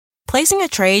Placing a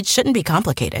trade shouldn't be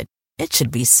complicated. It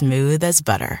should be smooth as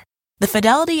butter. The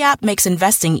Fidelity app makes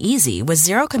investing easy with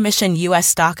zero-commission U.S.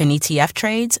 stock and ETF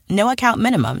trades, no account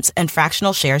minimums, and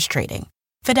fractional shares trading.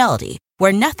 Fidelity,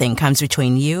 where nothing comes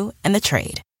between you and the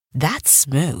trade. That's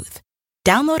smooth.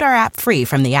 Download our app free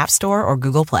from the App Store or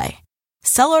Google Play.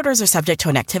 Sell orders are subject to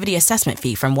an activity assessment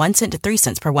fee from 1 cent to 3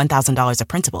 cents per $1,000 of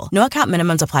principal. No account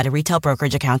minimums apply to retail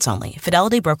brokerage accounts only.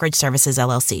 Fidelity Brokerage Services,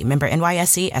 LLC. Member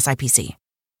NYSE, SIPC.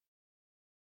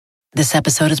 This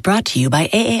episode is brought to you by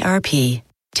AARP.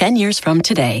 10 years from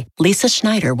today, Lisa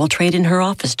Schneider will trade in her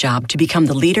office job to become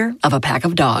the leader of a pack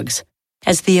of dogs.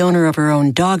 As the owner of her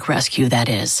own dog rescue, that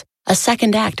is. A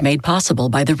second act made possible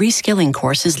by the reskilling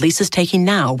courses Lisa's taking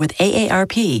now with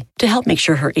AARP to help make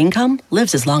sure her income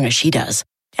lives as long as she does.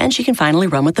 And she can finally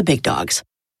run with the big dogs.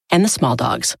 And the small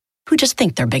dogs, who just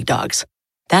think they're big dogs.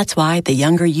 That's why the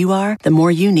younger you are, the more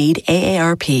you need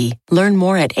AARP. Learn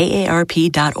more at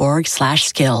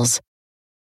aarp.org/skills.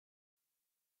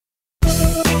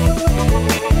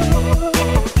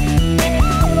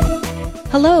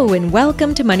 Hello and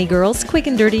welcome to Money Girls Quick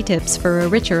and Dirty Tips for a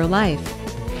Richer Life.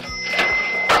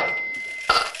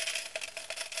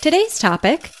 Today's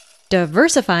topic,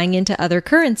 diversifying into other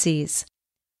currencies.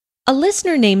 A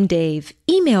listener named Dave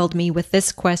emailed me with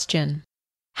this question.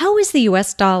 How is the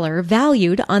US dollar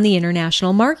valued on the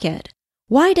international market?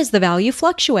 Why does the value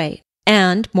fluctuate?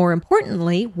 And, more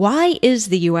importantly, why is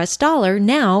the US dollar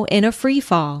now in a free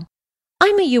fall?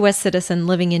 I'm a US citizen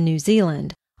living in New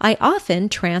Zealand. I often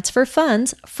transfer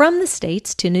funds from the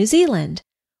States to New Zealand.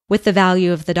 With the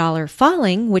value of the dollar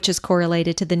falling, which is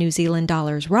correlated to the New Zealand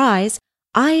dollar's rise,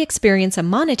 I experience a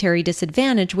monetary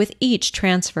disadvantage with each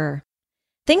transfer.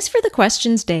 Thanks for the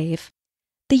questions, Dave.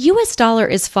 The US dollar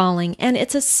is falling, and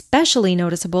it's especially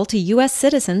noticeable to US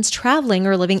citizens traveling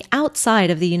or living outside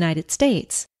of the United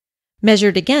States.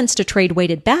 Measured against a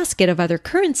trade-weighted basket of other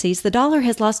currencies, the dollar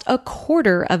has lost a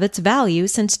quarter of its value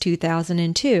since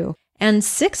 2002, and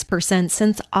 6%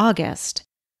 since August.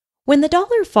 When the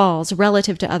dollar falls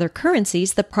relative to other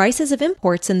currencies, the prices of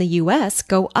imports in the US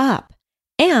go up,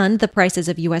 and the prices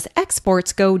of US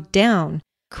exports go down,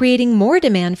 creating more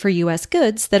demand for US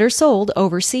goods that are sold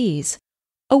overseas.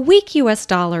 A weak US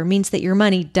dollar means that your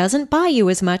money doesn't buy you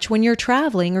as much when you're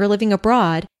traveling or living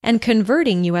abroad and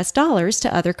converting US dollars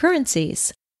to other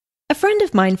currencies. A friend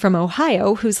of mine from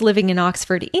Ohio, who's living in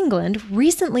Oxford, England,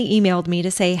 recently emailed me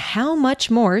to say how much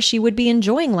more she would be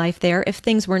enjoying life there if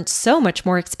things weren't so much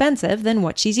more expensive than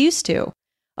what she's used to.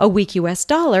 A weak US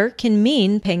dollar can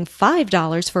mean paying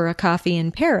 $5 for a coffee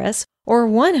in Paris or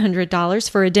 $100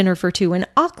 for a dinner for two in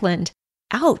Auckland.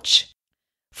 Ouch!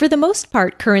 For the most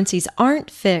part, currencies aren't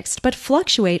fixed but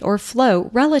fluctuate or float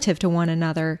relative to one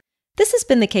another. This has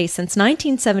been the case since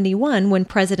 1971 when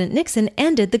President Nixon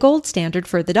ended the gold standard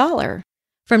for the dollar.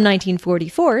 From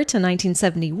 1944 to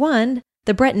 1971,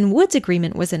 the Bretton Woods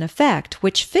Agreement was in effect,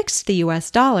 which fixed the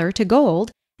US dollar to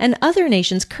gold and other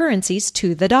nations' currencies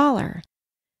to the dollar.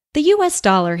 The US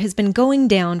dollar has been going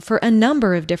down for a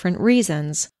number of different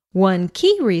reasons. One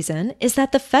key reason is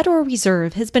that the Federal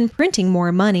Reserve has been printing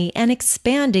more money and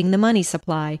expanding the money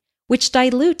supply, which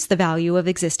dilutes the value of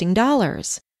existing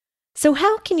dollars. So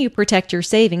how can you protect your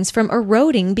savings from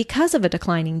eroding because of a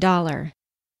declining dollar?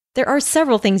 There are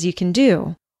several things you can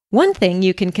do. One thing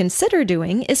you can consider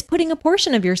doing is putting a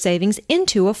portion of your savings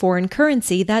into a foreign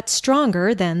currency that's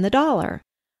stronger than the dollar.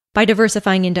 By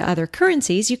diversifying into other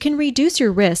currencies, you can reduce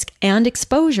your risk and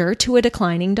exposure to a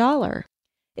declining dollar.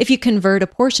 If you convert a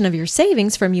portion of your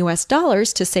savings from US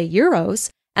dollars to, say, euros,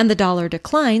 and the dollar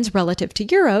declines relative to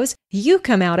euros, you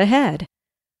come out ahead.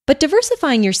 But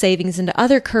diversifying your savings into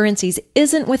other currencies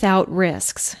isn't without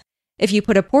risks. If you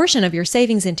put a portion of your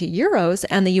savings into euros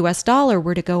and the US dollar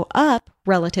were to go up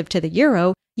relative to the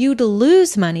euro, you'd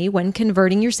lose money when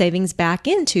converting your savings back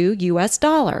into US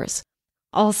dollars.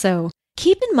 Also,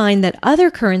 keep in mind that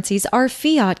other currencies are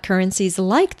fiat currencies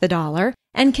like the dollar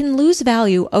and can lose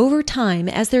value over time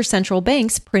as their central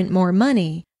banks print more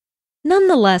money.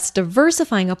 Nonetheless,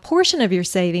 diversifying a portion of your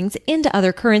savings into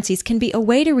other currencies can be a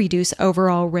way to reduce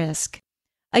overall risk.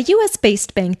 A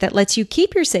US-based bank that lets you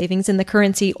keep your savings in the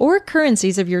currency or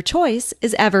currencies of your choice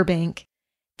is Everbank.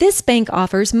 This bank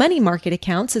offers money market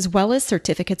accounts as well as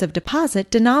certificates of deposit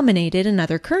denominated in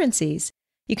other currencies.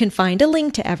 You can find a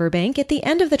link to Everbank at the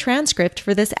end of the transcript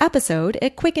for this episode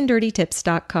at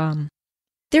quickanddirtytips.com.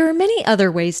 There are many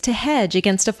other ways to hedge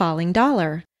against a falling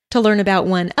dollar. To learn about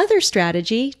one other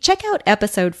strategy, check out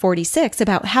episode 46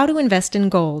 about how to invest in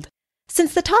gold.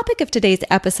 Since the topic of today's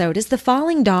episode is the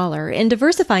falling dollar and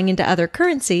diversifying into other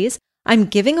currencies, I'm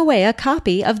giving away a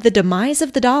copy of The Demise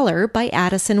of the Dollar by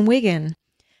Addison Wiggin.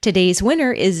 Today's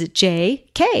winner is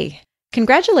J.K.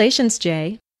 Congratulations,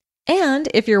 Jay. And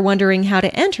if you're wondering how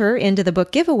to enter into the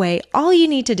book giveaway, all you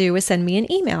need to do is send me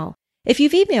an email. If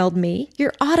you've emailed me,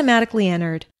 you're automatically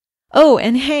entered. Oh,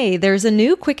 and hey, there's a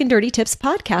new Quick and Dirty Tips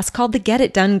podcast called The Get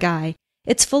It Done Guy.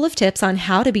 It's full of tips on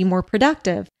how to be more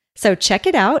productive. So check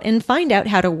it out and find out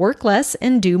how to work less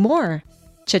and do more.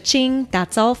 Cha-ching,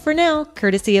 that's all for now,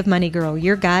 courtesy of Money Girl,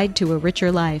 your guide to a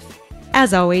richer life.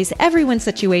 As always, everyone's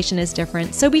situation is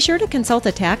different, so be sure to consult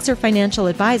a tax or financial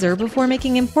advisor before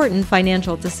making important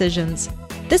financial decisions.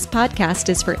 This podcast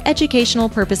is for educational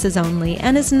purposes only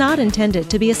and is not intended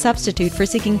to be a substitute for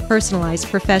seeking personalized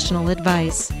professional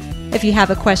advice. If you have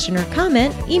a question or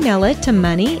comment, email it to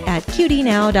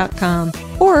money@qdnow.com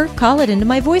or call it into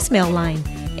my voicemail line,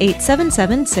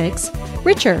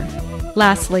 8776-RICHER.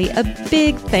 Lastly, a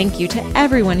big thank you to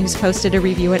everyone who's posted a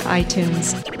review at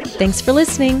iTunes. Thanks for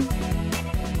listening.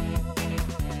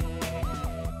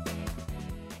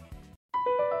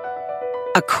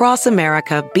 Across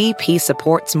America, BP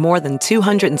supports more than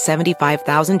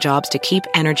 275,000 jobs to keep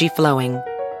energy flowing.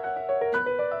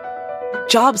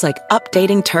 Jobs like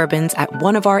updating turbines at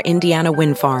one of our Indiana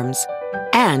wind farms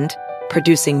and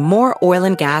producing more oil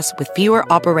and gas with fewer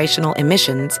operational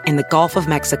emissions in the Gulf of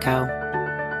Mexico.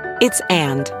 It's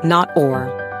and, not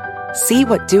or. See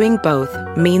what doing both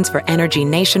means for energy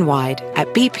nationwide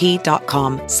at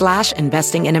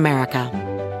bp.com/investing in America.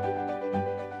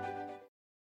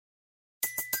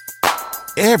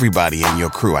 Everybody in your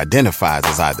crew identifies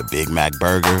as either Big Mac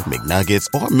Burger, McNuggets,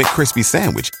 or McCrispy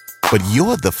Sandwich. But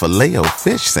you're the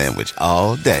Filet-O-Fish Sandwich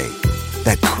all day.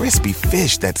 That crispy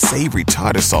fish, that savory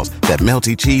tartar sauce, that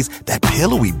melty cheese, that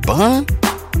pillowy bun.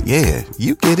 Yeah,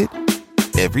 you get it.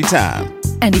 Every time.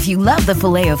 And if you love the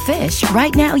Filet-O-Fish,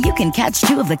 right now you can catch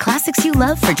two of the classics you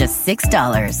love for just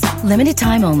 $6. Limited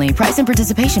time only. Price and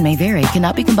participation may vary.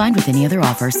 Cannot be combined with any other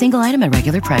offer. Single item at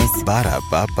regular price.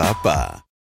 Ba-da-ba-ba-ba.